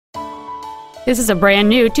This is a brand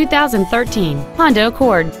new 2013 Honda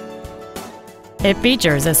Accord. It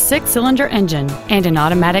features a 6-cylinder engine and an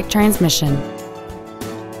automatic transmission.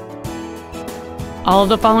 All of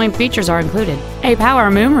the following features are included: a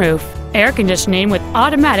power moonroof, air conditioning with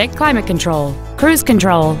automatic climate control, cruise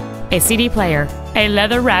control, a CD player, a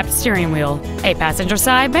leather-wrapped steering wheel, a passenger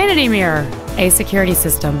side vanity mirror, a security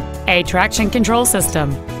system, a traction control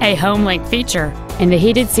system, a home link feature, and the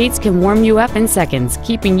heated seats can warm you up in seconds,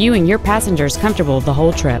 keeping you and your passengers comfortable the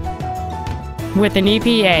whole trip. With an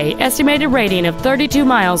EPA estimated rating of 32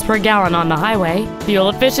 miles per gallon on the highway, fuel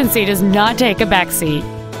efficiency does not take a backseat.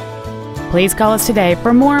 Please call us today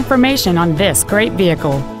for more information on this great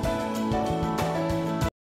vehicle.